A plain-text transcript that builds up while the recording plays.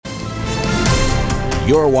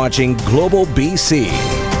You're watching Global BC.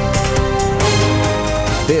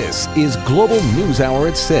 This is Global News Hour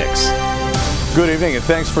at 6. Good evening and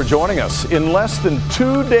thanks for joining us. In less than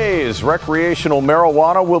 2 days, recreational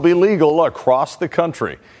marijuana will be legal across the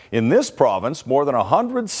country. In this province, more than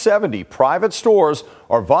 170 private stores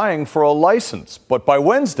are vying for a license. But by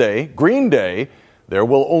Wednesday, Green Day, there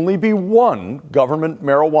will only be one government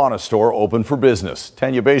marijuana store open for business.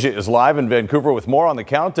 Tanya Beja is live in Vancouver with more on the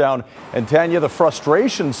countdown. And Tanya, the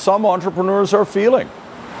frustration some entrepreneurs are feeling.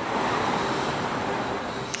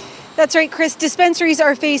 That's right, Chris. Dispensaries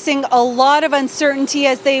are facing a lot of uncertainty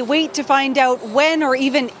as they wait to find out when or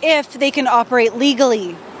even if they can operate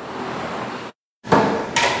legally.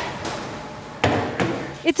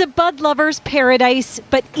 It's a bud lover's paradise,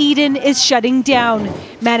 but Eden is shutting down.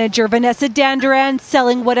 Manager Vanessa Danduran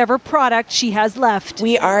selling whatever product she has left.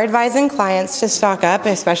 We are advising clients to stock up,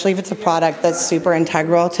 especially if it's a product that's super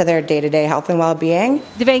integral to their day-to-day health and well-being.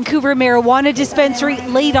 The Vancouver marijuana dispensary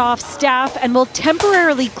laid off staff and will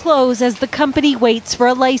temporarily close as the company waits for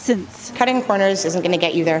a license. Cutting corners isn't going to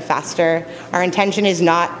get you there faster. Our intention is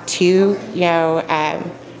not to,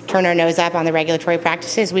 turn our nose up on the regulatory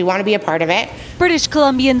practices. We want to be a part of it. British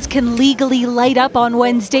Columbians can legally light up on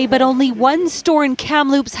Wednesday, but only one store in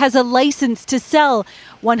Kamloops has a license to sell.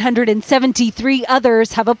 173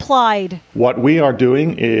 others have applied. What we are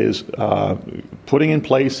doing is putting in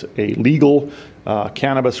place a legal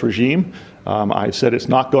cannabis regime. I've said it's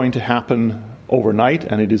not going to happen overnight,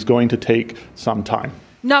 and it is going to take some time.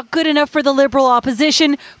 Not good enough for the Liberal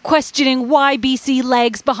opposition, questioning why BC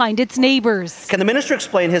lags behind its neighbours. Can the minister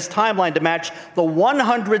explain his timeline to match the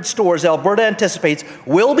 100 stores Alberta anticipates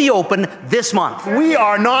will be open this month? We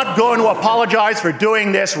are not going to apologize for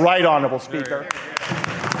doing this, right honourable Speaker.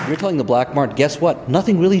 You're telling the black market, guess what?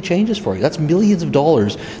 Nothing really changes for you. That's millions of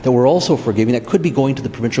dollars that we're also forgiving that could be going to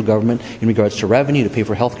the provincial government in regards to revenue to pay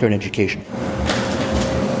for healthcare and education.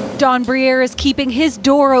 Don Briere is keeping his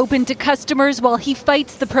door open to customers while he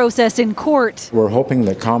fights the process in court. We're hoping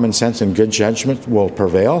that common sense and good judgment will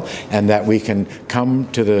prevail and that we can come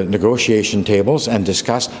to the negotiation tables and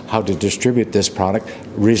discuss how to distribute this product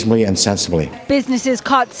reasonably and sensibly. Businesses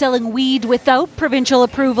caught selling weed without provincial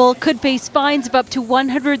approval could face fines of up to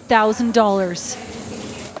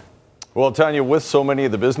 $100,000. Well, Tanya, with so many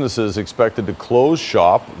of the businesses expected to close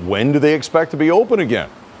shop, when do they expect to be open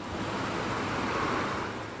again?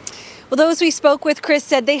 Well, those we spoke with, Chris,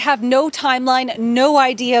 said they have no timeline, no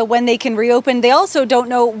idea when they can reopen. They also don't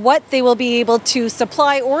know what they will be able to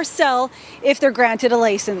supply or sell if they're granted a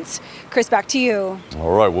license. Chris, back to you.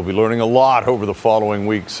 All right, we'll be learning a lot over the following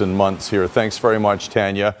weeks and months here. Thanks very much,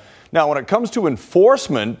 Tanya. Now, when it comes to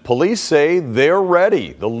enforcement, police say they're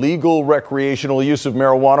ready. The legal recreational use of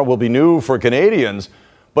marijuana will be new for Canadians,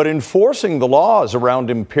 but enforcing the laws around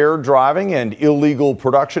impaired driving and illegal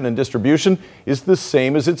production and distribution is the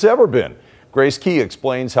same as it's ever been. Grace Key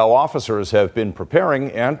explains how officers have been preparing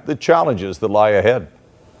and the challenges that lie ahead.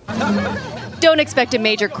 Don't expect a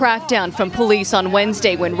major crackdown from police on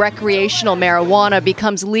Wednesday when recreational marijuana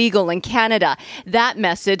becomes legal in Canada. That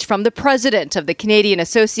message from the president of the Canadian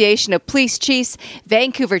Association of Police Chiefs,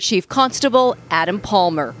 Vancouver Chief Constable Adam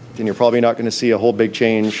Palmer. And you're probably not going to see a whole big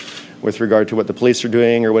change with regard to what the police are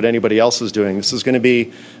doing or what anybody else is doing. This is going to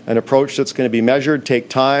be an approach that's going to be measured, take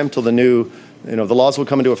time till the laws will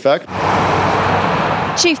come into effect.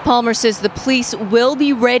 Chief Palmer says the police will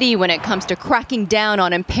be ready when it comes to cracking down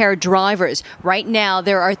on impaired drivers. Right now,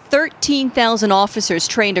 there are 13,000 officers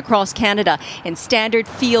trained across Canada in standard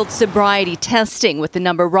field sobriety testing, with the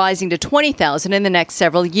number rising to 20,000 in the next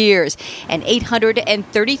several years, and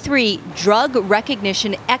 833 drug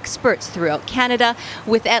recognition experts throughout Canada,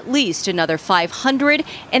 with at least another 500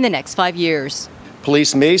 in the next 5 years.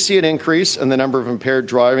 Police may see an increase in the number of impaired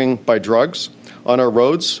driving by drugs on our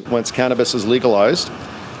roads once cannabis is legalized,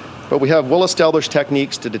 but we have well-established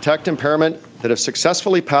techniques to detect impairment that have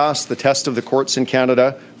successfully passed the test of the courts in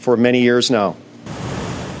Canada for many years now.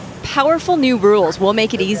 Powerful new rules will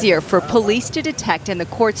make it easier for police to detect and the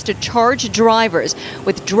courts to charge drivers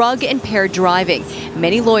with drug-impaired driving.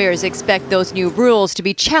 Many lawyers expect those new rules to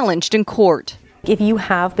be challenged in court. If you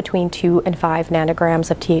have between 2 and 5 nanograms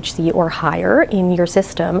of THC or higher in your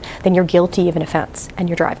system, then you're guilty of an offense and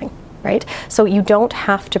you're driving. Right? So you don't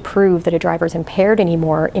have to prove that a driver is impaired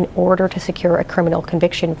anymore in order to secure a criminal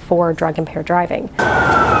conviction for drug-impaired driving.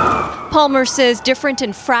 Palmer says different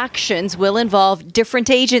infractions will involve different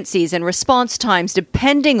agencies and response times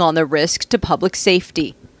depending on the risk to public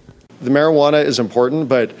safety. The marijuana is important,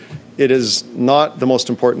 but it is not the most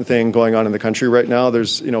important thing going on in the country right now.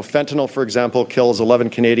 There's, fentanyl, for example, kills 11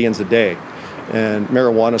 Canadians a day, and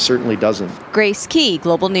marijuana certainly doesn't. Grace Key,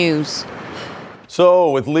 Global News.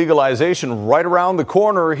 So with legalization right around the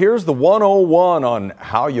corner, here's the 101 on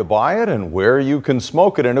how you buy it and where you can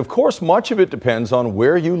smoke it. And of course, much of it depends on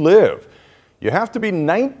where you live. You have to be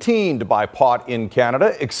 19 to buy pot in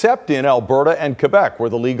Canada, except in Alberta and Quebec, where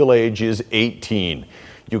the legal age is 18.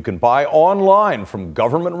 You can buy online from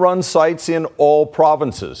government-run sites in all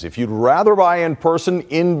provinces. If you'd rather buy in person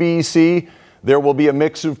in BC, there will be a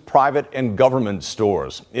mix of private and government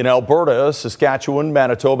stores. In Alberta, Saskatchewan,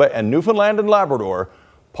 Manitoba, and Newfoundland and Labrador,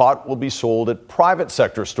 pot will be sold at private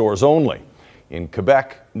sector stores only. In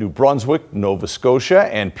Quebec, New Brunswick, Nova Scotia,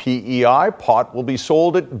 and PEI, pot will be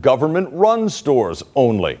sold at government-run stores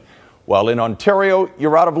only. While in Ontario,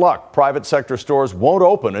 you're out of luck. Private sector stores won't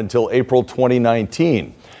open until April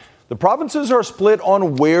 2019. The provinces are split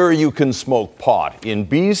on where you can smoke pot. In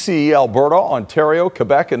BC, Alberta, Ontario,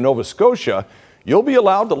 Quebec, and Nova Scotia, you'll be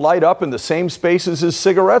allowed to light up in the same spaces as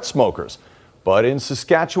cigarette smokers. But in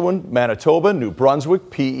Saskatchewan, Manitoba, New Brunswick,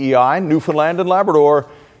 PEI, Newfoundland, and Labrador,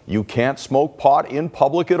 you can't smoke pot in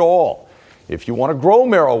public at all. If you want to grow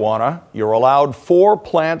marijuana, you're allowed 4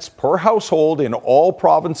 plants per household in all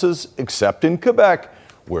provinces except in Quebec,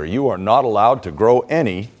 where you are not allowed to grow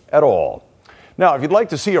any at all. Now, if you'd like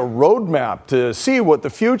to see a roadmap to see what the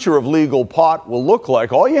future of legal pot will look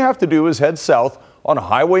like, all you have to do is head south on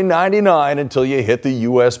Highway 99 until you hit the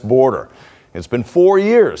U.S. border. It's been 4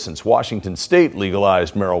 years since Washington State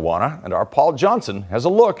legalized marijuana, and our Paul Johnson has a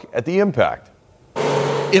look at the impact.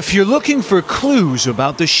 If you're looking for clues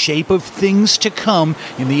about the shape of things to come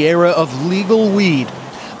in the era of legal weed,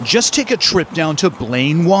 just take a trip down to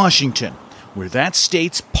Blaine, Washington, where that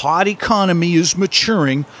state's pot economy is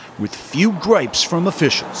maturing with few gripes from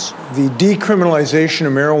officials. The decriminalization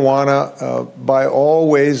of marijuana, by all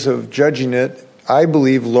ways of judging it, I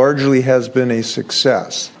believe largely has been a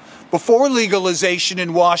success. Before legalization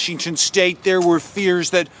in Washington state, there were fears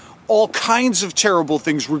that all kinds of terrible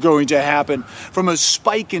things were going to happen, from a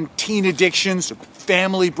spike in teen addictions, to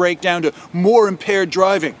family breakdown, to more impaired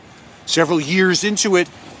driving. Several years into it,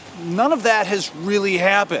 none of that has really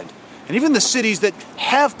happened. And even the cities that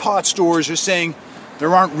have pot stores are saying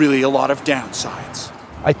there aren't really a lot of downsides.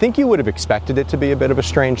 I think you would have expected it to be a bit of a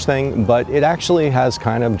strange thing, but it actually has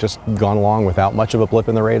kind of just gone along without much of a blip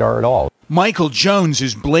in the radar at all. Michael Jones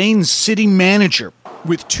is Blaine's city manager.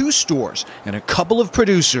 With 2 stores and a couple of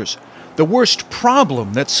producers, the worst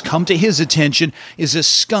problem that's come to his attention is a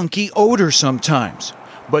skunky odor sometimes,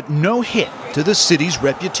 but no hit to the city's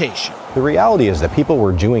reputation. The reality is that people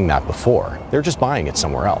were doing that before. They're just buying it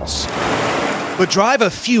somewhere else. But drive a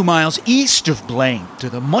few miles east of Blaine to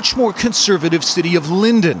the much more conservative city of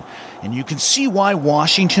Linden, and you can see why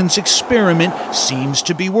Washington's experiment seems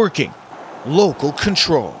to be working. Local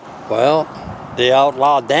control. Well, they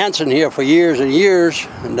outlawed dancing here for years and years,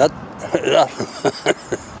 and that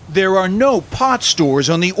There are no pot stores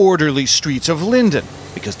on the orderly streets of Linden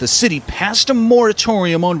because the city passed a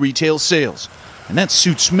moratorium on retail sales, and that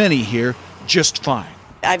suits many here just fine.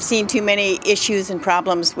 I've seen too many issues and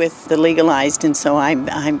problems with the legalized, and so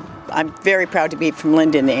I'm very proud to be from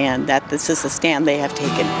Linden, and that this is the stand they have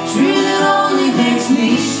taken.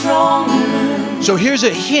 So here's a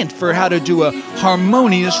hint for how to do a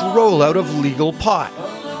harmonious rollout of legal pot.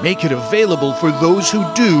 Make it available for those who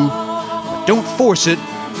do, but don't force it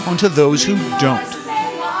onto those who don't.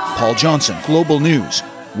 Paul Johnson, Global News,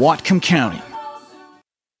 Whatcom County.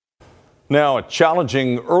 Now, a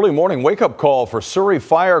challenging early morning wake-up call for Surrey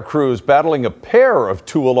fire crews battling a pair of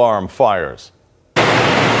 2-alarm fires.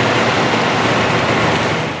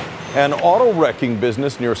 An auto wrecking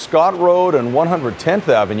business near Scott Road and 110th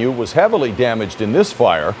Avenue was heavily damaged in this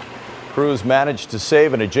fire. Crews managed to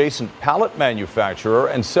save an adjacent pallet manufacturer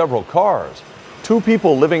and several cars. 2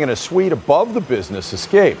 people living in a suite above the business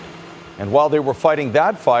escaped. And while they were fighting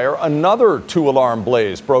that fire, another 2-alarm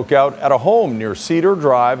blaze broke out at a home near Cedar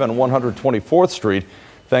Drive and 124th Street.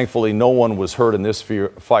 Thankfully, no one was hurt in this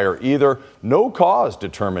fire either. No cause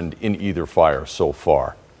determined in either fire so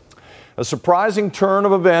far. A surprising turn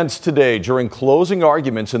of events today during closing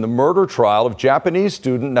arguments in the murder trial of Japanese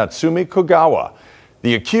student Natsumi Kogawa.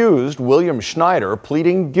 The accused, William Schneider,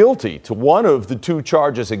 pleading guilty to one of the 2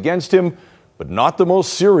 charges against him, but not the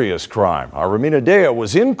most serious crime. Our Ramina Dea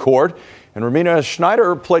was in court, and Ramina,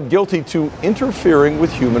 Schneider pled guilty to interfering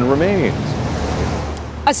with human remains.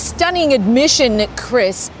 A stunning admission,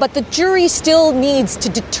 Chris, but the jury still needs to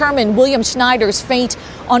determine William Schneider's fate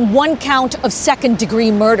on one count of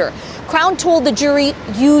second-degree murder. Crown told the jury,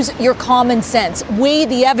 use your common sense, weigh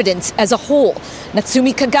the evidence as a whole.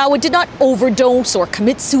 Natsumi Kagawa did not overdose or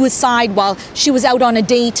commit suicide while she was out on a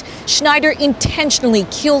date. Schneider intentionally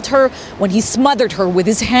killed her when he smothered her with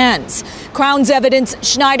his hands. Crown's evidence,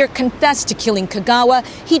 Schneider confessed to killing Kagawa.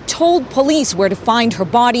 He told police where to find her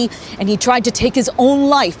body, and he tried to take his own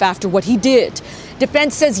life after what he did.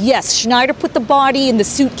 Defense says yes, Schneider put the body in the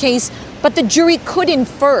suitcase, but the jury could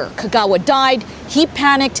infer Kagawa died. He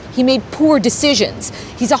panicked. He made poor decisions.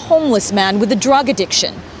 He's a homeless man with a drug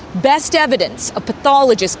addiction. Best evidence, a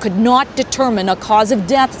pathologist could not determine a cause of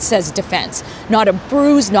death, says defense. Not a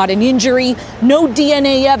bruise, not an injury, no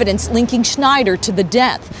DNA evidence linking Schneider to the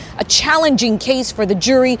death. A challenging case for the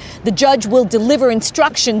jury. The judge will deliver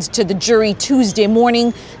instructions to the jury Tuesday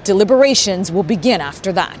morning. Deliberations will begin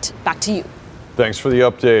after that. Back to you. Thanks for the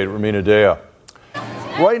update, Ramina Dea.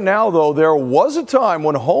 Right now, though, there was a time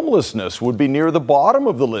when homelessness would be near the bottom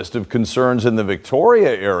of the list of concerns in the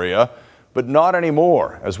Victoria area, but not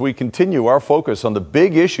anymore. As we continue our focus on the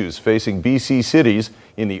big issues facing BC cities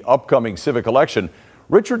in the upcoming civic election,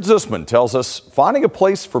 Richard Zussman tells us finding a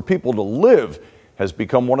place for people to live has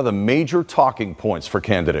become one of the major talking points for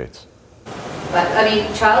candidates.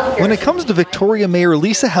 When it comes to Victoria Mayor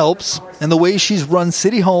Lisa Helps and the way she's run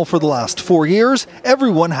City Hall for the last 4 years,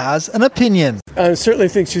 everyone has an opinion. I certainly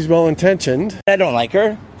think she's well-intentioned. I don't like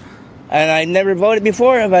her, and I never voted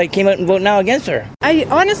before, but I came out and vote now against her. I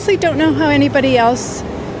honestly don't know how anybody else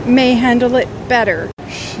may handle it better.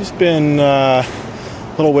 She's been a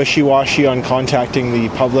little wishy-washy on contacting the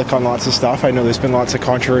public on lots of stuff. I know there's been lots of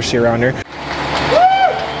controversy around her.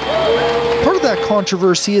 That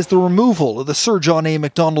controversy is the removal of the Sir John A.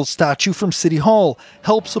 Macdonald statue from City Hall.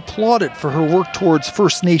 Helps applauded for her work towards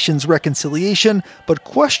First Nations reconciliation, but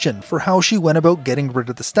questioned for how she went about getting rid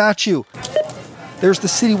of the statue. There's the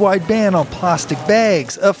citywide ban on plastic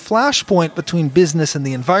bags, a flashpoint between business and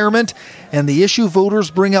the environment, and the issue voters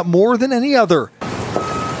bring up more than any other: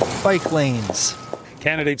 bike lanes.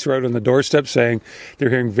 Candidates are out on the doorstep saying they're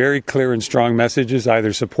hearing very clear and strong messages,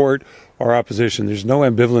 either support or opposition. There's no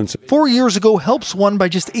ambivalence. 4 years ago, Helps won by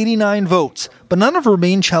just 89 votes, but none of her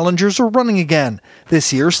main challengers are running again.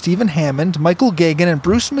 This year, Stephen Hammond, Michael Gagan and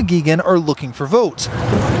Bruce McGeegan are looking for votes.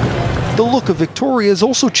 The look of Victoria is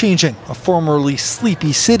also changing. A formerly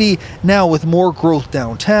sleepy city, now with more growth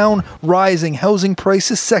downtown, rising housing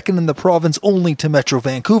prices second in the province only to Metro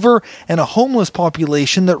Vancouver, and a homeless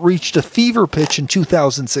population that reached a fever pitch in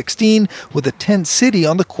 2016 with a tent city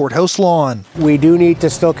on the courthouse lawn. We do need to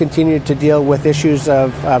still continue to deal with issues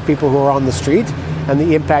of people who are on the street and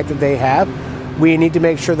the impact that they have. We need to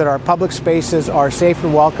make sure that our public spaces are safe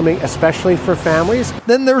and welcoming, especially for families.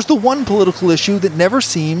 Then there's the one political issue that never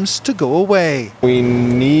seems to go away. We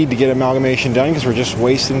need to get amalgamation done because we're just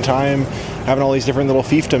wasting time having all these different little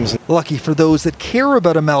fiefdoms. Lucky for those that care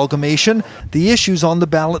about amalgamation, the issue's on the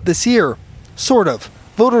ballot this year. Sort of.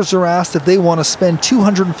 Voters are asked if they want to spend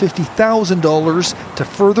 $250,000 to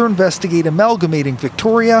further investigate amalgamating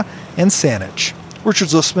Victoria and Saanich. Richard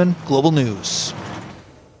Zussman, Global News.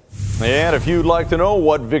 And if you'd like to know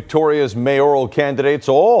what Victoria's mayoral candidates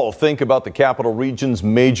all think about the Capital Region's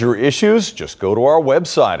major issues, just go to our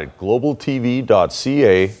website at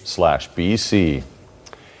globaltv.ca/BC.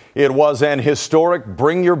 It was an historic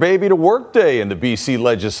Bring Your Baby to Work Day in the BC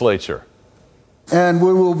legislature. And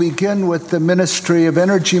we will begin with the Ministry of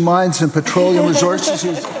Energy, Mines and Petroleum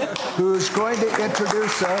Resources, who's going to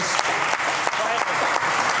introduce us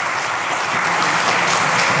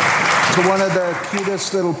to one of the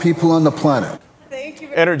cutest little people on the planet.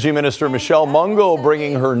 Energy Minister Michelle Mungo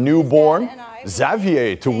bringing her newborn,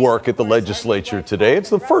 Xavier, to work at the legislature today. It's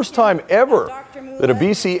the first time ever that a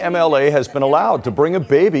BC MLA has been allowed to bring a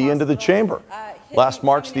baby into the chamber. Last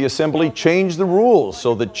March, the Assembly changed the rules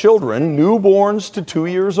so that children, newborns to 2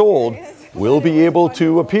 years old, will be able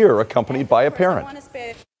to appear accompanied by a parent.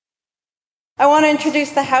 I want to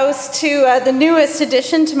introduce the House to the newest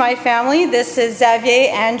addition to my family. This is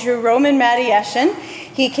Xavier Andrew Roman Marieshin.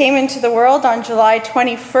 He came into the world on July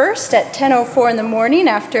 21st at 10:04 in the morning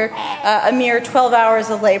after a mere 12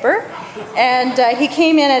 hours of labor. And he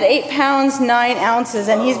came in at 8 pounds, 9 ounces,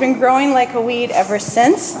 and he's been growing like a weed ever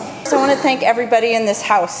since. So I want to thank everybody in this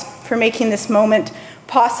House for making this moment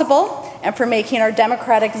possible and for making our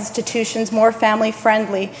democratic institutions more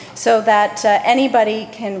family-friendly so that anybody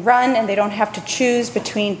can run and they don't have to choose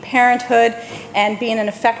between parenthood and being an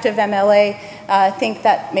effective MLA. I think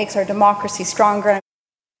that makes our democracy stronger.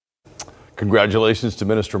 Congratulations to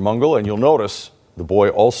Minister Mungo, and you'll notice The boy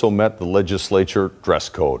also met the legislature dress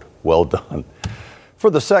code. Well done. For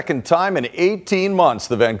the second time in 18 months,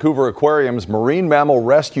 the Vancouver Aquarium's Marine Mammal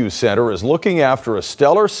Rescue Center is looking after a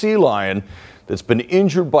Steller sea lion that's been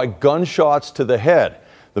injured by gunshots to the head.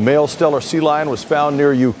 The male Steller sea lion was found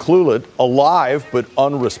near Ucluelet, alive but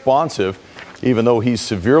unresponsive. Even though he's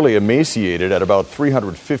severely emaciated at about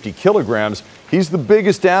 350 kilograms, he's the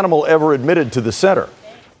biggest animal ever admitted to the center.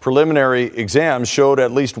 Preliminary exams showed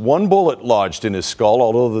at least one bullet lodged in his skull,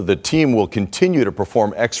 although the team will continue to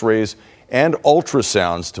perform x-rays and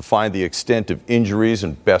ultrasounds to find the extent of injuries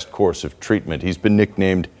and best course of treatment. He's been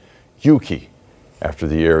nicknamed Yuki after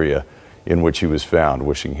the area in which he was found,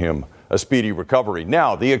 wishing him a speedy recovery.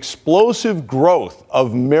 Now, the explosive growth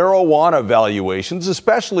of marijuana valuations,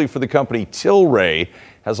 especially for the company Tilray,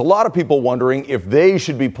 has a lot of people wondering if they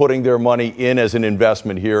should be putting their money in as an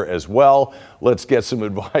investment here as well. Let's get some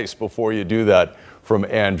advice before you do that from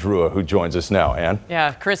Ann Drua, who joins us now. Ann?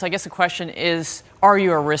 Yeah, Chris, I guess the question is, are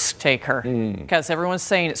you a risk taker? Because everyone's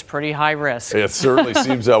saying it's pretty high risk. It certainly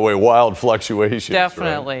seems that way. Wild fluctuations.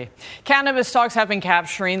 Definitely. Right? Cannabis stocks have been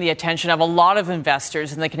capturing the attention of a lot of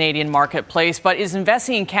investors in the Canadian marketplace. But is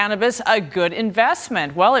investing in cannabis a good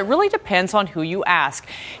investment? Well, it really depends on who you ask.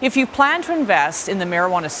 If you plan to invest in the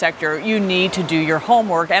marijuana sector, you need to do your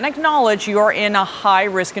homework and acknowledge you are in a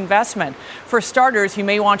high-risk investment. For starters, you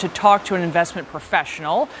may want to talk to an investment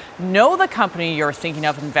professional, know the company you're thinking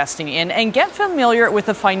of investing in, and get familiar with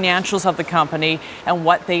the financials of the company and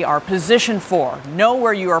what they are positioned for. Know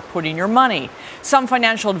where you are putting your money. Some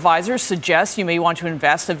financial advisors suggest you may want to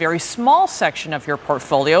invest a very small section of your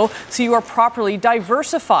portfolio so you are properly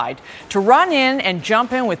diversified. To run in and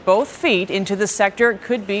jump in with both feet into the sector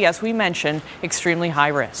could be, as we mentioned, extremely high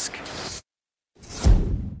risk.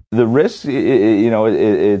 The risk,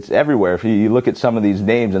 it's everywhere. If you look at some of these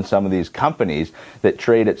names and some of these companies that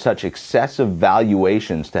trade at such excessive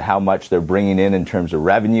valuations to how much they're bringing in terms of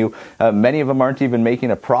revenue, many of them aren't even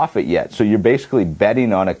making a profit yet. So you're basically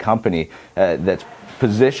betting on a company that's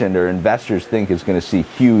positioned or investors think is going to see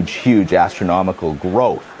huge astronomical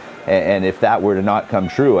growth. And if that were to not come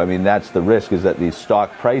true, I mean, that's the risk, is that these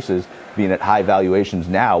stock prices, being at high valuations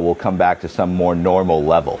now, will come back to some more normal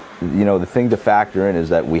level. You know, the thing to factor in is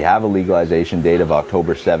that we have a legalization date of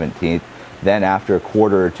October 17th. Then after a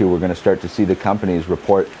quarter or two, we're going to start to see the companies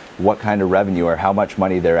report what kind of revenue or how much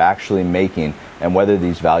money they're actually making and whether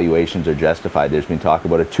these valuations are justified. There's been talk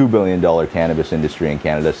about a $2 billion cannabis industry in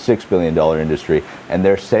Canada, $6 billion industry, and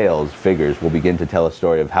their sales figures will begin to tell a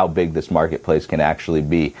story of how big this marketplace can actually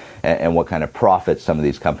be and what kind of profits some of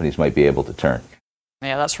these companies might be able to turn.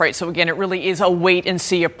 Yeah, that's right. So again, it really is a wait and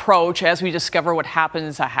see approach as we discover what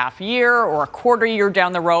happens a half year or a quarter year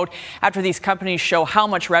down the road after these companies show how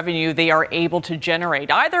much revenue they are able to generate.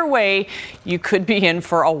 Either way, you could be in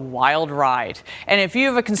for a wild ride. And if you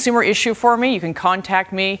have a consumer issue for me, you can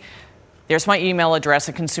contact me. There's my email address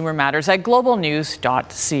at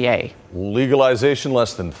consumermatters@globalnews.ca. Legalization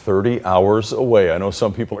less than 30 hours away. I know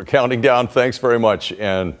some people are counting down. Thanks very much,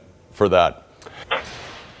 Ann, for that.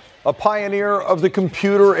 A pioneer of the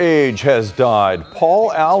computer age has died.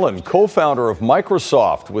 Paul Allen, co-founder of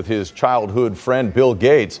Microsoft with his childhood friend Bill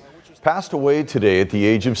Gates, passed away today at the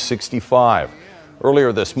age of 65.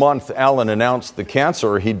 Earlier this month, Allen announced the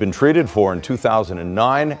cancer he'd been treated for in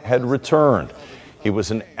 2009 had returned. He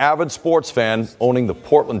was an avid sports fan, owning the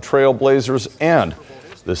Portland Trail Blazers and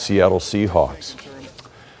the Seattle Seahawks.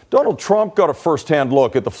 Donald Trump got a first-hand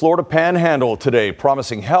look at the Florida Panhandle today,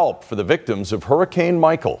 promising help for the victims of Hurricane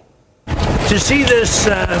Michael. To see this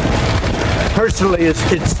personally,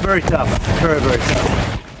 it's very tough, very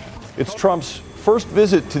tough. It's Trump's first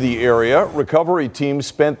visit to the area. Recovery teams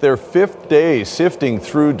spent their 5th day sifting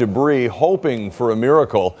through debris, hoping for a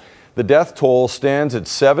miracle. The death toll stands at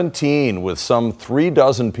 17, with some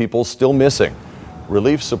 36 people still missing.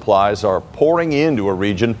 Relief supplies are pouring into a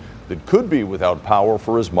region that could be without power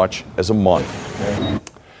for as much as a month.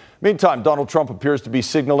 Meantime, Donald Trump appears to be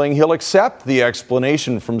signaling he'll accept the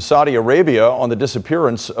explanation from Saudi Arabia on the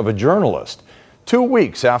disappearance of a journalist. 2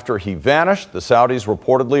 weeks after he vanished, the Saudis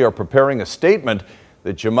reportedly are preparing a statement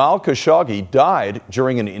that Jamal Khashoggi died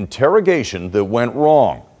during an interrogation that went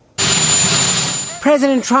wrong.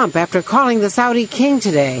 President Trump, after calling the Saudi king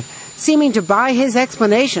today, seeming to buy his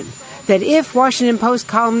explanation that if Washington Post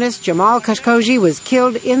columnist Jamal Khashoggi was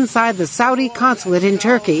killed inside the Saudi consulate in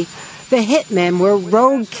Turkey, the hitmen were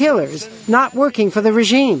rogue killers not working for the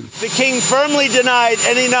regime. The king firmly denied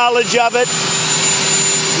any knowledge of it.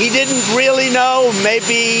 He didn't really know.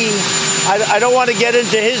 Maybe, I don't want to get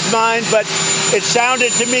into his mind, but it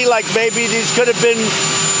sounded to me like maybe these could have been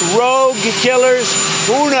rogue killers.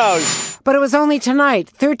 Who knows? But it was only tonight,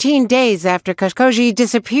 13 days after Khashoggi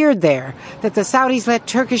disappeared there, that the Saudis let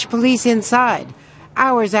Turkish police inside,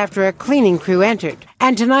 hours after a cleaning crew entered.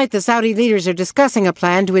 And tonight, the Saudi leaders are discussing a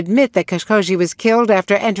plan to admit that Khashoggi was killed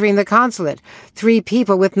after entering the consulate. 3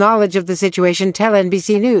 people with knowledge of the situation tell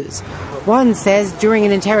NBC News. One says during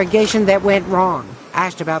an interrogation that went wrong.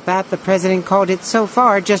 Asked about that, the president called it so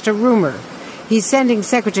far just a rumor. He's sending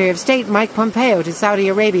Secretary of State Mike Pompeo to Saudi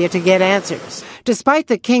Arabia to get answers. Despite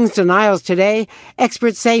the king's denials today,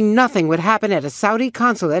 experts say nothing would happen at a Saudi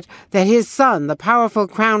consulate that his son, the powerful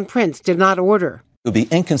crown prince, did not order. It would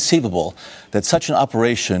be inconceivable that such an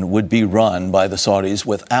operation would be run by the Saudis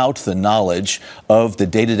without the knowledge of the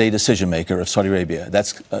day-to-day decision maker of Saudi Arabia.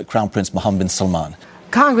 That's Crown Prince Mohammed bin Salman.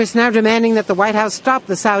 Congress now demanding that the White House stop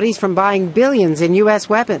the Saudis from buying billions in U.S.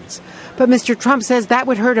 weapons. But Mr. Trump says that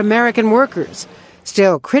would hurt American workers.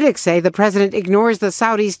 Still, critics say the president ignores the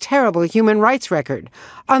Saudis' terrible human rights record,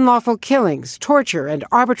 unlawful killings, torture, and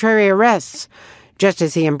arbitrary arrests, just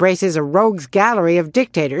as he embraces a rogues gallery of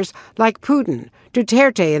dictators like Putin,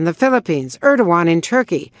 Duterte in the Philippines, Erdogan in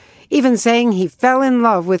Turkey, even saying he fell in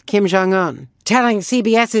love with Kim Jong-un. Telling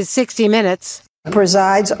CBS's 60 Minutes,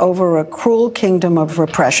 presides over a cruel kingdom of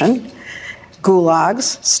repression,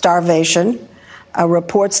 gulags, starvation,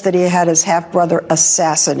 reports that he had his half-brother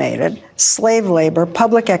assassinated, slave labor,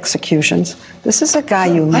 public executions. This is a guy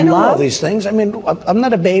you love. I know all these things. I mean, I'm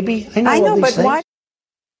not a baby. I know all these but things. why?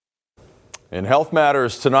 In Health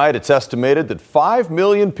Matters tonight, it's estimated that 5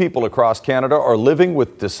 million people across Canada are living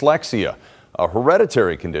with dyslexia, a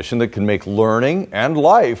hereditary condition that can make learning and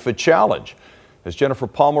life a challenge. As Jennifer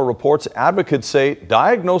Palmer reports, advocates say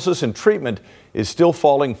diagnosis and treatment is still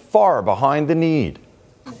falling far behind the need.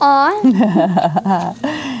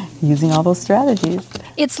 Using all those strategies.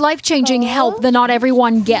 It's life-changing help that not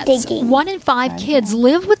everyone gets. 1 in 5 kids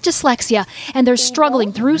live with dyslexia, and they're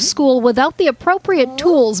struggling through school without the appropriate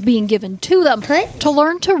tools being given to them to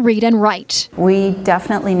learn to read and write. We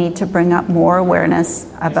definitely need to bring up more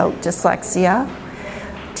awareness about dyslexia.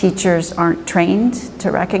 Teachers aren't trained to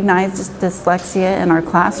recognize dyslexia in our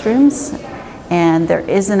classrooms, and there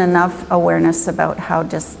isn't enough awareness about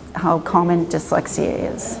how common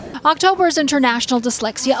dyslexia is. October is International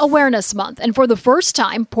Dyslexia Awareness Month, and for the first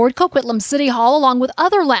time, Port Coquitlam City Hall, along with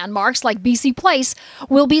other landmarks like BC Place,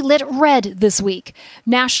 will be lit red this week.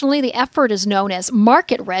 Nationally, the effort is known as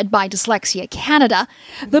Market Red by Dyslexia Canada.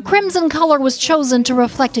 The crimson color was chosen to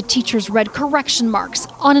reflect a teacher's red correction marks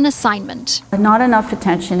on an assignment. Not enough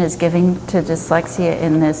attention is given to dyslexia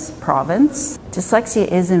in this province. Dyslexia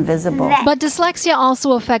is invisible. But dyslexia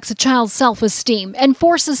also affects a child's self-esteem and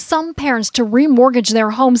forces some parents to remortgage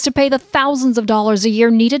their homes to pay the thousands of dollars a year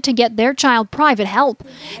needed to get their child private help.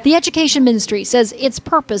 The Education Ministry says its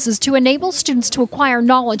purpose is to enable students to acquire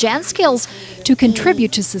knowledge and skills to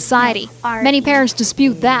contribute to society. Many parents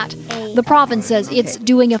dispute that. The province says it's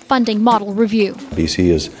doing a funding model review.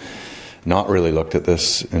 BC has not really looked at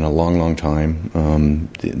this in a long, long time.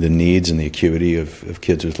 The needs and the acuity of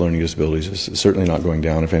kids with learning disabilities is certainly not going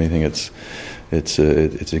down. If anything, it's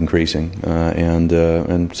increasing,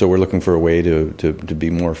 and so we're looking for a way to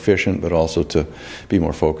be more efficient, but also to be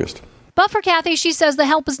more focused. But for Kathy, she says the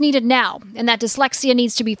help is needed now, and that dyslexia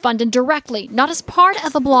needs to be funded directly, not as part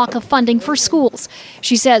of a block of funding for schools.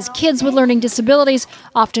 She says kids with learning disabilities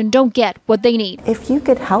often don't get what they need. If you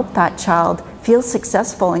could help that child feel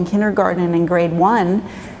successful in kindergarten and grade 1,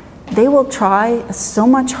 they will try so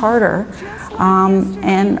much harder,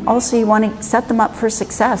 and also you want to set them up for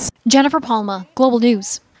success. Jennifer Palma, Global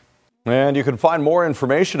News. And you can find more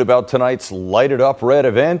information about tonight's Light It Up Red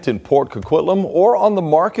event in Port Coquitlam or on the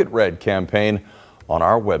Market Red campaign on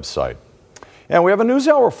our website. And we have a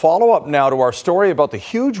NewsHour follow-up now to our story about the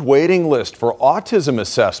huge waiting list for autism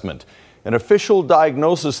assessment, an official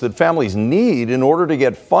diagnosis that families need in order to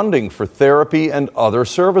get funding for therapy and other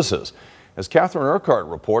services. As Catherine Urquhart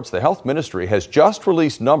reports, the Health Ministry has just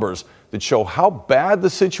released numbers that show how bad the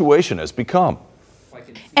situation has become.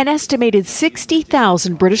 An estimated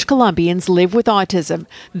 60,000 British Columbians live with autism.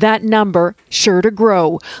 That number sure to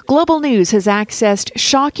grow. Global News has accessed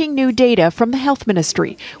shocking new data from the Health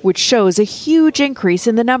Ministry, which shows a huge increase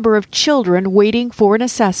in the number of children waiting for an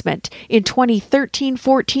assessment. In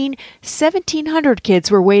 2013-14, 1,700 kids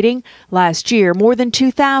were waiting. Last year, more than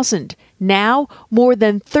 2,000. Now, more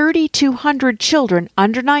than 3,200 children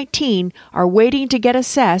under 19 are waiting to get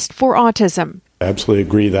assessed for autism. I absolutely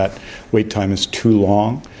agree that wait time is too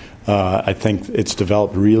long. I think it's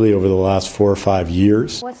developed really over the last 4 or 5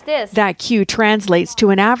 years. What's this? That queue translates to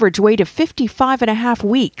an average wait of 55 and a half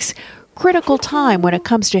weeks. critical time when it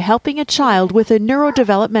comes to helping a child with a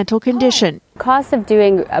neurodevelopmental condition. Cost of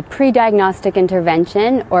doing a pre-diagnostic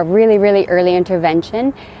intervention or really, really early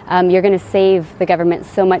intervention, you're going to save the government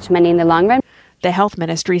so much money in the long run. The health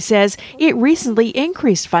ministry says it recently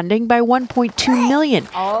increased funding by $1.2 million,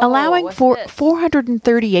 allowing for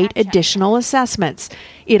 438 additional assessments.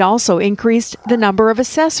 It also increased the number of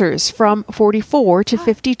assessors from 44 to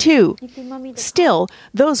 52. Still,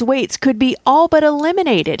 those waits could be all but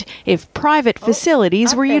eliminated if private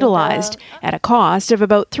facilities were utilized, at a cost of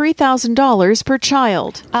about $3,000 per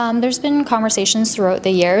child. There's been conversations throughout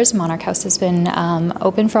the years. Monarch House has been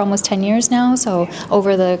open for almost 10 years now, so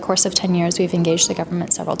over the course of 10 years we've engaged the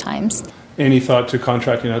government several times. Any thought to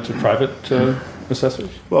contracting out to private assessors?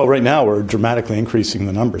 Well, right now we're dramatically increasing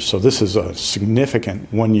the numbers, so this is a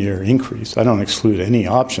significant one-year increase. I don't exclude any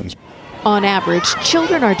options. On average,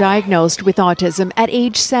 children are diagnosed with autism at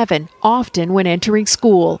age 7, often when entering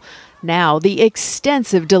school. Now, the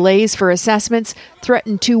extensive delays for assessments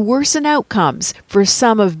threaten to worsen outcomes for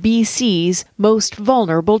some of BC's most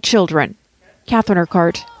vulnerable children. Catherine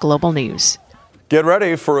Urquhart, Global News. Get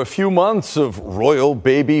ready for a few months of royal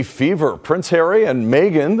baby fever. Prince Harry and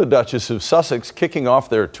Meghan, the Duchess of Sussex, kicking off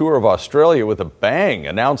their tour of Australia with a bang,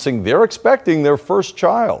 announcing they're expecting their first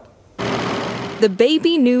child. The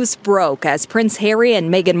baby news broke as Prince Harry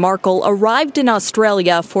and Meghan Markle arrived in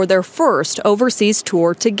Australia for their first overseas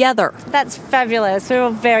tour together. That's fabulous. We were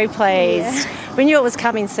very pleased. Yeah. We knew it was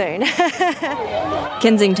coming soon.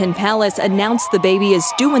 Kensington Palace announced the baby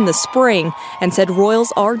is due in the spring and said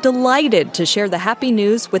royals are delighted to share the happy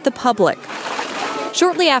news with the public.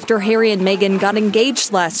 Shortly after Harry and Meghan got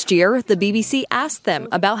engaged last year, the BBC asked them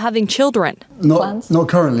about having children. Not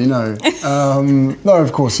currently, no. No,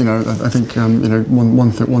 of course, I think,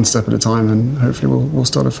 one step at a time, and hopefully we'll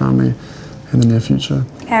start a family in the near future.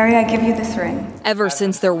 Harry, I give you this ring. Ever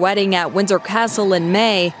since their wedding at Windsor Castle in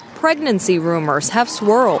May, pregnancy rumors have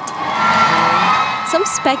swirled. Some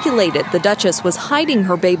speculated the Duchess was hiding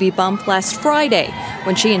her baby bump last Friday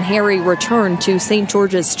when she and Harry returned to St.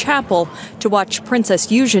 George's Chapel to watch Princess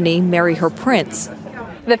Eugenie marry her prince.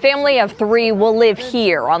 The family of 3 will live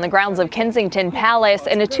here on the grounds of Kensington Palace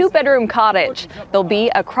in a 2-bedroom cottage. They'll be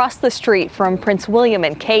across the street from Prince William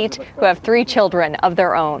and Kate, who have 3 children of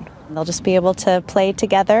their own. They'll just be able to play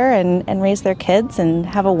together and raise their kids and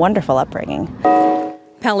have a wonderful upbringing.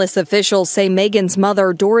 Palace officials say Meghan's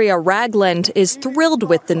mother, Doria Ragland, is thrilled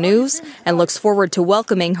with the news and looks forward to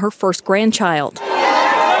welcoming her first grandchild.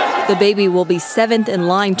 The baby will be 7th in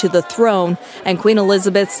line to the throne and Queen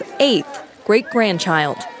Elizabeth's 8th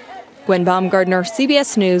great-grandchild. Gwen Baumgardner,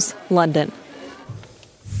 CBS News, London.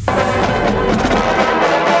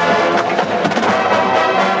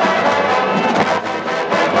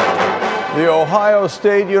 The Ohio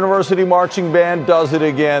State University Marching Band does it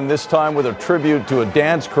again, this time with a tribute to a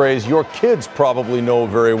dance craze your kids probably know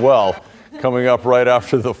very well. Coming up right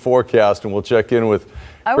after the forecast, and we'll check in with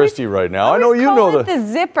Christy right now. I know you know the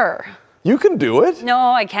zipper. You can do it.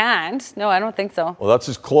 No, I can't. No, I don't think so. Well, that's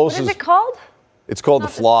as close as... What is it called? It's called the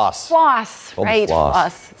floss. Floss, right?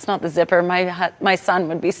 Floss. It's not the zipper. My son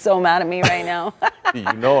would be so mad at me right now.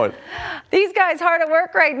 You know it. These guys hard at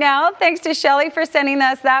work right now. Thanks to Shelley for sending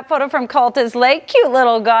us that photo from Cultus Lake. Cute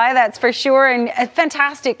little guy, that's for sure. And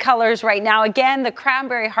fantastic colors right now. Again, the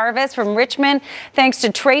cranberry harvest from Richmond. Thanks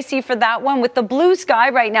to Tracy for that one. With the blue sky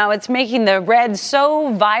right now, it's making the red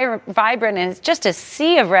so vibrant. And it's just a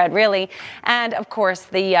sea of red, really. And, of course,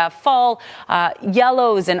 the fall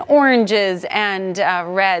yellows and oranges and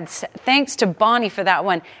reds. Thanks to Bonnie for that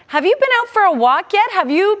one. Have you been out for a walk yet? Have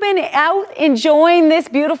you been out enjoying this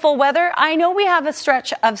beautiful weather? I know we have a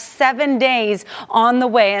stretch of 7 days on the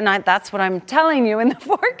way, and that's what I'm telling you in the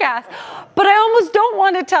forecast. But I almost don't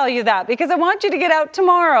want to tell you that because I want you to get out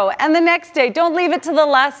tomorrow and the next day. Don't leave it to the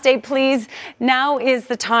last day, please. Now is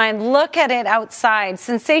the time. Look at it outside.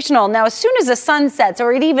 Sensational. Now, as soon as the sun sets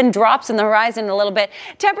or it even drops in the horizon a little bit,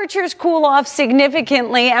 temperatures cool off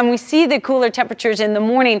significantly, and we see the cooler temperatures in the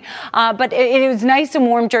morning. But it was nice and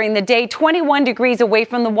warm during the day. 21 degrees away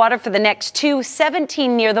from the water for the next 2,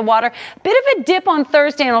 17 near the water. Bit of a dip on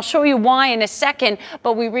Thursday, and I'll show you why in a second,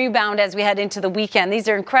 but we rebound as we head into the weekend. These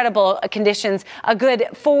are incredible conditions, a good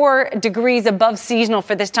 4 degrees above seasonal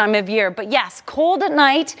for this time of year. But yes, cold at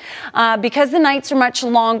night because the nights are much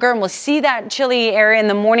longer, and we'll see that chilly area in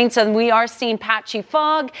the morning. So we are seeing patchy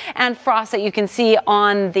fog and frost that you can see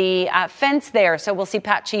on the fence there. So we'll see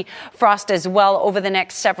patchy frost as well over the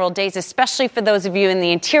next several days, especially for those of you in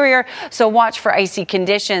the interior. So watch for icy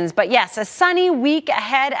conditions. But yes, a sunny week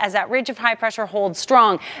ahead as that ridge of high pressure holds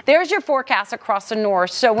strong. There's your forecast across the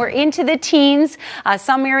north. So we're into the teens.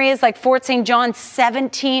 Some areas like Fort St. John,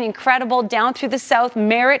 17, incredible. Down through the south,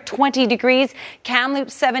 Merritt, 20 degrees.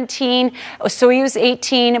 Kamloops, 17. Soyuz,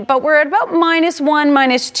 18. But we're at about -1,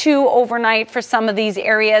 -2 overnight for some of these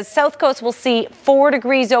areas. South Coast will see 4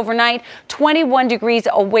 degrees overnight, 21 degrees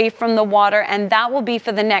away from the water, and that will be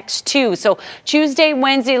for the next 2. So Tuesday,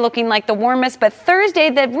 Wednesday looking like the warmest, but Thursday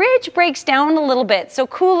the ridge breaks down a little bit. So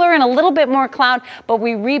cooler and a little bit more cloud, but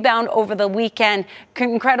we rebound over the weekend.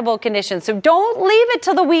 Incredible conditions. So don't leave it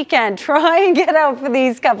till the weekend. Try and get out for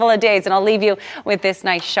these couple of days. And I'll leave you with this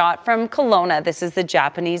nice shot from Kelowna. This is the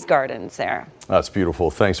Japanese gardens there. That's beautiful.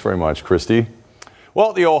 Thanks very much, Christy.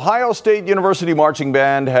 Well, the Ohio State University Marching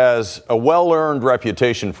Band has a well-earned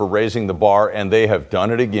reputation for raising the bar, and they have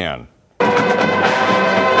done it again. The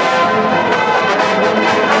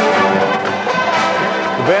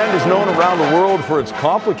band is known around the world for its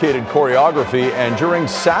complicated choreography, and during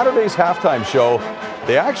Saturday's halftime show,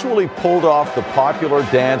 they actually pulled off the popular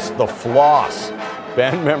dance, the Floss.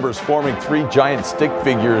 Band members forming 3 giant stick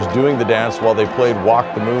figures doing the dance while they played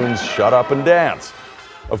Walk the Moon's Shut Up and Dance.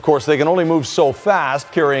 Of course, they can only move so fast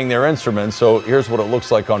carrying their instruments, so here's what it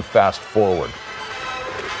looks like on Fast Forward.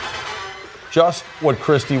 Just what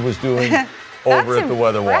Christy was doing over at the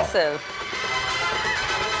Weather Wall.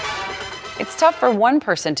 It's tough for one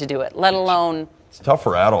person to do it, let alone... It's tough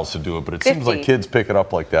for adults to do it, but it 50. seems like kids pick it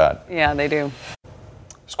up like that. Yeah, they do.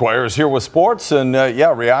 Squire is here with sports, and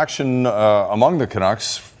reaction among the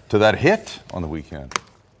Canucks to that hit on the weekend.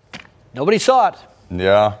 Nobody saw it.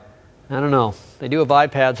 Yeah. I don't know. They do have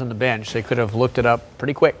iPads on the bench. They could have looked it up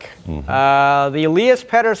pretty quick. Mm-hmm. The Elias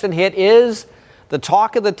Pettersson hit is the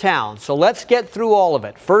talk of the town. So let's get through all of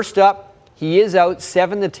it. First up, he is out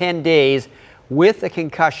 7 to 10 days with a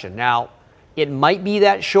concussion. Now, it might be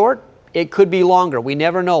that short. It could be longer. We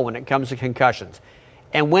never know when it comes to concussions.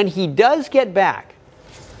 And when he does get back,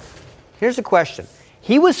 here's the question.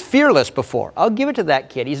 He was fearless before. I'll give it to that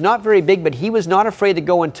kid. He's not very big, but he was not afraid to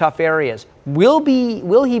go in tough areas. Will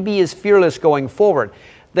he be as fearless going forward?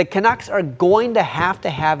 The Canucks are going to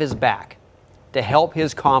have his back to help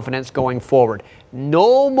his confidence going forward.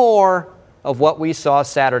 No more of what we saw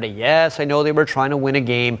Saturday. Yes, I know they were trying to win a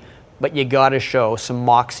game, but you got to show some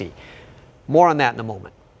moxie. More on that in a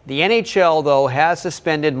moment. The NHL, though, has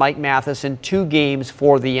suspended Mike Matheson 2 games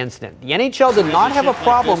for the incident. The NHL did not have a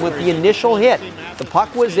problem with the initial hit. The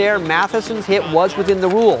puck was there. Matheson's hit was within the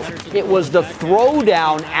rules. It was the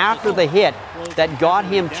throwdown after the hit that got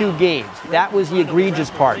him 2 games. That was the egregious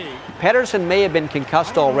part. Pettersson may have been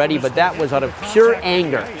concussed already, but that was out of pure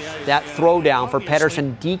anger, that throwdown for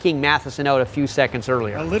Pettersson deking Matheson out a few seconds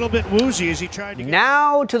earlier. A little bit woozy as he tried to...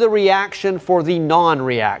 Now to the reaction for the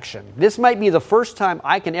non-reaction. This might be the first time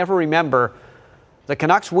I can ever remember the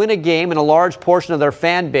Canucks win a game and a large portion of their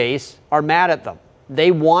fan base are mad at them. They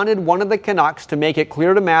wanted one of the Canucks to make it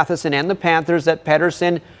clear to Matheson and the Panthers that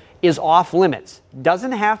Pettersson is off limits.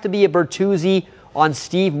 Doesn't have to be a Bertuzzi on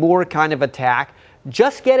Steve Moore kind of attack.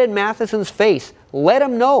 Just get in Matheson's face. Let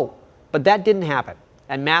him know. But that didn't happen.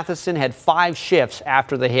 And Matheson had 5 shifts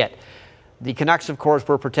after the hit. The Canucks, of course,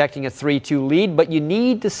 were protecting a 3-2 lead, but you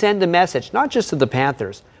need to send a message, not just to the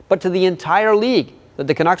Panthers, but to the entire league, that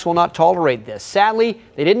the Canucks will not tolerate this. Sadly,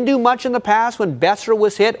 they didn't do much in the past when Besser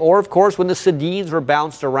was hit, or, of course, when the Sedins were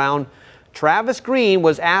bounced around. Travis Green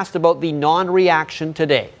was asked about the non-reaction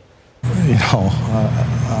today. You know,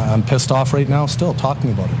 I'm pissed off right now still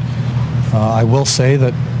talking about it. I will say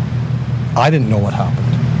that I didn't know what happened.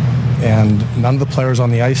 And none of the players on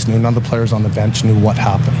the ice knew, none of the players on the bench knew what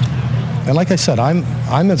happened. And like I said, I'm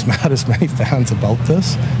as mad as many fans about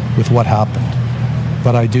this with what happened.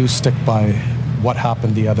 But I do stick by what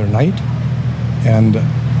happened the other night. And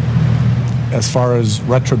as far as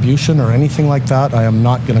retribution or anything like that, I am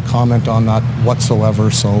not going to comment on that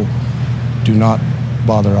whatsoever, so do not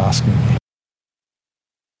bother asking me.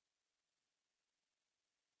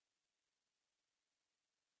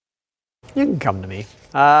 You can come to me.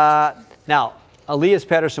 Now, Elias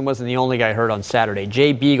Pettersson wasn't the only guy hurt on Saturday.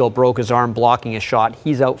 Jay Beagle broke his arm blocking a shot.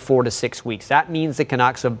 He's out 4 to 6 weeks. That means the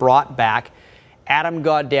Canucks have brought back Adam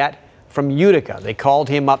Gaudette from Utica. They called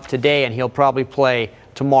him up today, and he'll probably play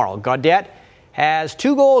tomorrow. Gaudette has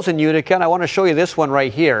 2 goals in Utica, and I want to show you this one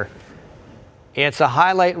right here. It's a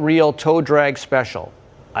highlight reel toe drag special.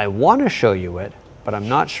 I want to show you it, but I'm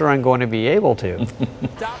not sure I'm going to be able to.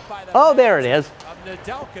 Oh, there it is.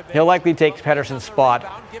 He'll likely take Pettersson's spot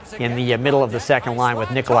in the middle of the second line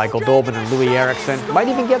with Nikolai Goldobin and Louis Eriksson. Might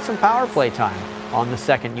even get some power play time. on the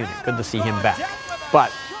second unit. Good to see him back.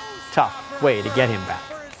 But tough way to get him back.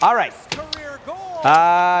 All right.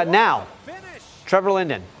 Now, Trevor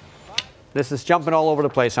Linden. This is jumping all over the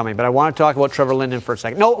place on me, but I want to talk about Trevor Linden for a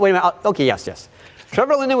second. No, wait a minute. Okay, yes.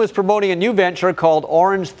 Trevor Linden was promoting a new venture called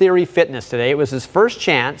Orange Theory Fitness today. It was his first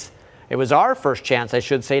chance. It was our first chance, I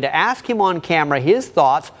should say, to ask him on camera his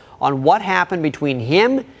thoughts on what happened between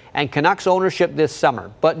him and Canucks ownership this summer.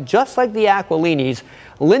 But just like the Aquilinis,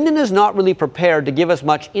 Linden is not really prepared to give us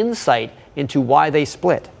much insight into why they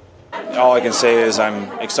split. All I can say is I'm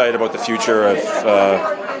excited about the future of,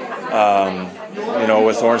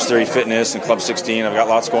 with Orange Theory Fitness and Club 16. I've got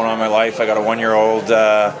lots going on in my life. I got a 1-year-old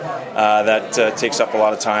that takes up a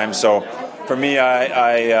lot of time. So for me,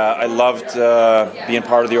 I loved being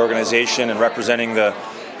part of the organization and representing the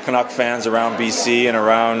Canuck fans around BC and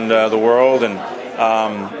around the world. And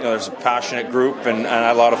there's a passionate group, and I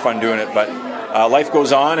had a lot of fun doing it. But life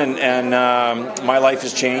goes on, and my life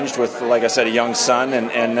has changed with, like I said, a young son,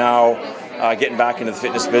 and now getting back into the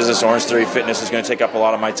fitness business. Orange Theory Fitness is going to take up a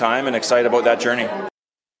lot of my time, and excited about that journey.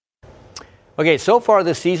 Okay, so far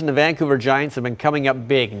this season, the Vancouver Giants have been coming up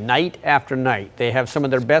big night after night. They have some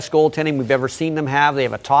of their best goaltending we've ever seen them have. They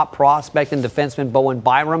have a top prospect in defenseman Bowen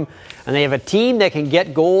Byram, and they have a team that can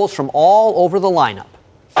get goals from all over the lineup.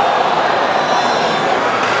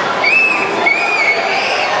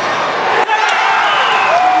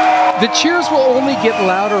 The cheers will only get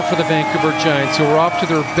louder for the Vancouver Giants, who are off to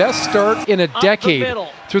their best start in a decade.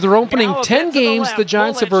 Through their opening 10 games, the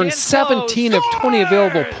Giants have earned 17 of 20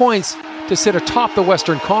 available points to sit atop the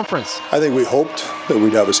Western Conference. I think we hoped that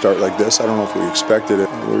we'd have a start like this. I don't know if we expected it.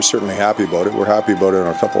 We're certainly happy about it. We're happy about it on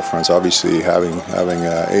a couple of fronts. Obviously, having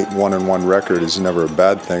a 8-1-1 record is never a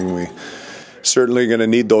bad thing. We certainly going to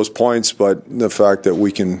need those points, but the fact that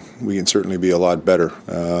we can certainly be a lot better.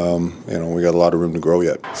 We got a lot of room to grow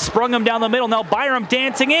yet. Sprung him down the middle. Now Byram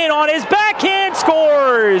dancing in on his backhand,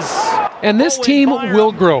 scores. And this team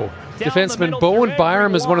will grow. Defenseman Bowen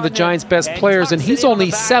Byram is one of the Giants' best players, and he's only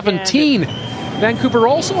 17. Vancouver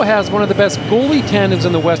also has one of the best goalie tandems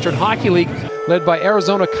in the Western Hockey League, led by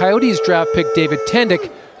Arizona Coyotes draft pick David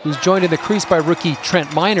Tendick, who's joined in the crease by rookie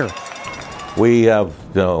Trent Miner. We have,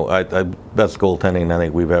 best goaltending I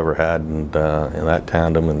think we've ever had, and in that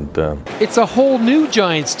tandem. And it's a whole new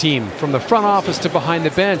Giants team, from the front office to behind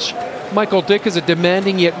the bench. Michael Dick is a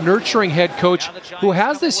demanding yet nurturing head coach who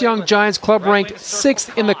has this young Giants club ranked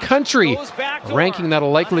 6th in the country, a ranking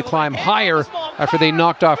that'll likely climb higher after they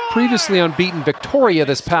knocked off previously unbeaten Victoria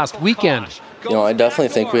this past weekend. I definitely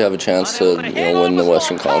think we have a chance to, win the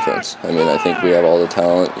Western Conference. I mean, I think we have all the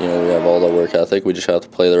talent, we have all the work ethic. We just have to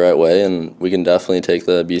play the right way, and we can definitely take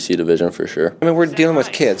the BC division for sure. I mean, we're dealing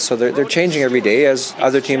with kids, so they're changing every day, as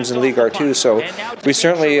other teams in the league are too. So we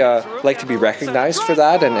certainly like to be recognized for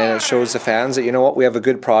that, and it shows the fans that, we have a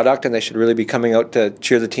good product, and they should really be coming out to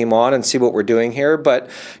cheer the team on and see what we're doing here.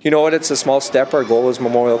 But you know what? It's a small step. Our goal is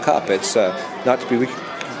Memorial Cup. It's not to be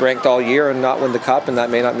ranked all year and not win the cup, and that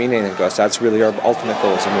may not mean anything to us. That's really our ultimate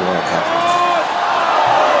goal, is to win the cup.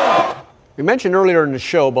 We mentioned earlier in the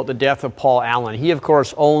show about the death of Paul Allen. He, of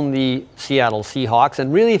course, owned the Seattle Seahawks,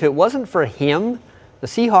 and really, if it wasn't for him, the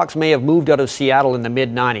Seahawks may have moved out of Seattle in the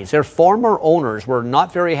mid-90s. Their former owners were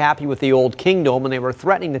not very happy with the old Kingdome, and they were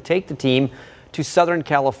threatening to take the team to Southern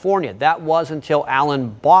California. That was until Allen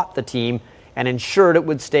bought the team and ensured it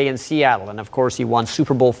would stay in Seattle. And of course, he won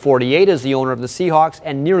Super Bowl 48 as the owner of the Seahawks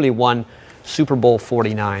and nearly won Super Bowl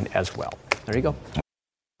 49 as well. There you go.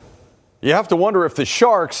 You have to wonder if the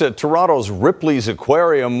sharks at Toronto's Ripley's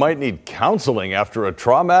Aquarium might need counseling after a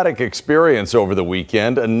traumatic experience over the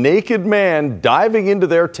weekend. A naked man diving into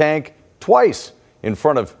their tank twice in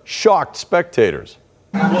front of shocked spectators.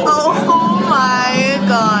 Oh my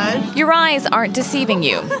God. Your eyes aren't deceiving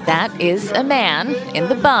you. That is a man in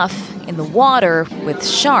the buff in the water with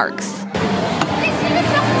sharks.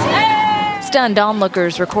 Stunned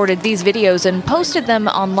onlookers recorded these videos and posted them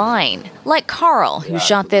online. Like Carl, who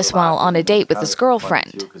shot this while on a date with his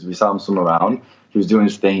girlfriend. Because we saw him swim around. He was doing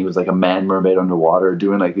his thing. He was like a man mermaid underwater,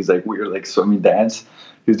 doing these weird swimming dance.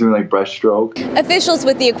 He was doing breaststroke. Officials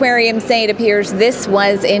with the aquarium say it appears this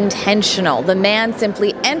was intentional. The man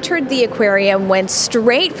simply entered the aquarium, went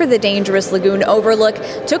straight for the dangerous lagoon overlook,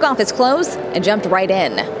 took off his clothes, and jumped right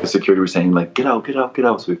in. The security was saying, get out, get out, get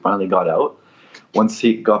out. So we finally got out. Once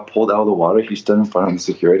he got pulled out of the water, he stood in front of the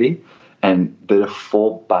security and did a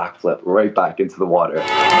full backflip right back into the water.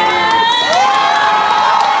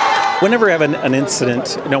 Whenever we have an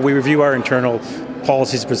incident, we review our internal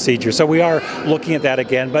policies and procedures. So we are looking at that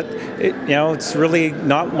again, but it's really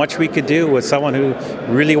not much we could do with someone who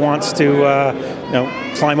really wants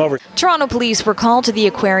to climb over. Toronto police were called to the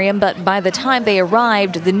aquarium, but by the time they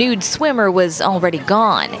arrived, the nude swimmer was already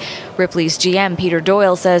gone. Ripley's GM Peter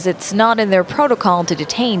Doyle says it's not in their protocol to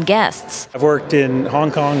detain guests. I've worked in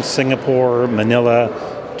Hong Kong, Singapore, Manila,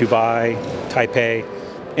 Dubai, Taipei,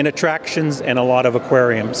 in attractions and a lot of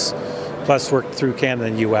aquariums, plus worked through Canada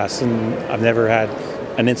and US, and I've never had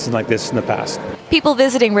an incident like this in the past. People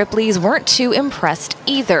visiting Ripley's weren't too impressed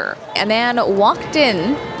either. A man walked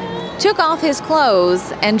in, took off his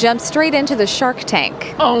clothes, and jumped straight into the shark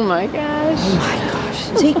tank. Oh my gosh. Oh my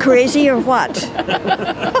gosh. Is he crazy or what?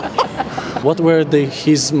 What were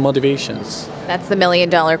his motivations? That's the $1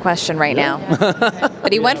 million question right now.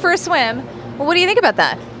 But he went for a swim. Well, what do you think about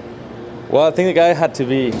that? Well, I think the guy had to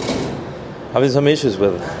be having some issues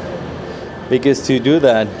with it. Because to do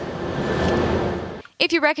that...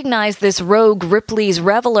 If you recognize this rogue Ripley's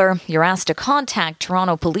reveler, you're asked to contact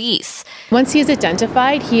Toronto police. Once he is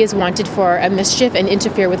identified, he is wanted for a mischief and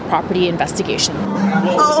interfere with property investigation.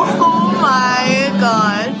 Oh my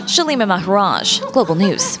God. Shalima Maharaj, Global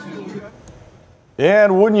News.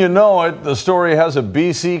 And wouldn't you know it, the story has a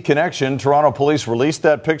BC connection. Toronto police released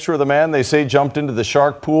that picture of the man they say jumped into the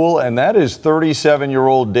shark pool, and that is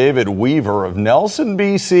 37-year-old David Weaver of Nelson,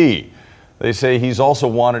 BC. They say he's also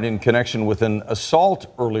wanted in connection with an assault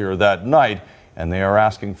earlier that night, and they are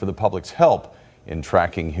asking for the public's help in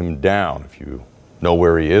tracking him down. If you know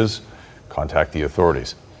where he is, contact the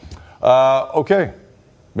authorities. Okay,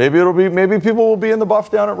 maybe people will be in the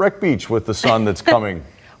buff down at Wreck Beach with the sun that's coming.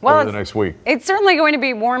 Over the next week. It's certainly going to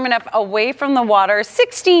be warm enough away from the water.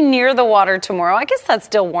 16 near the water tomorrow. I guess that's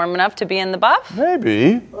still warm enough to be in the buff.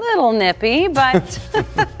 Maybe. Little nippy, but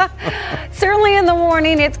certainly in the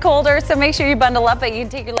morning it's colder, so make sure you bundle up, but you can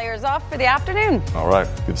take your layers off for the afternoon. All right,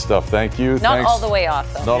 good stuff. Thank you. Not all the way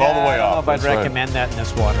off, though. Not all the way off. I'd recommend that in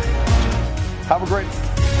this water. Have a great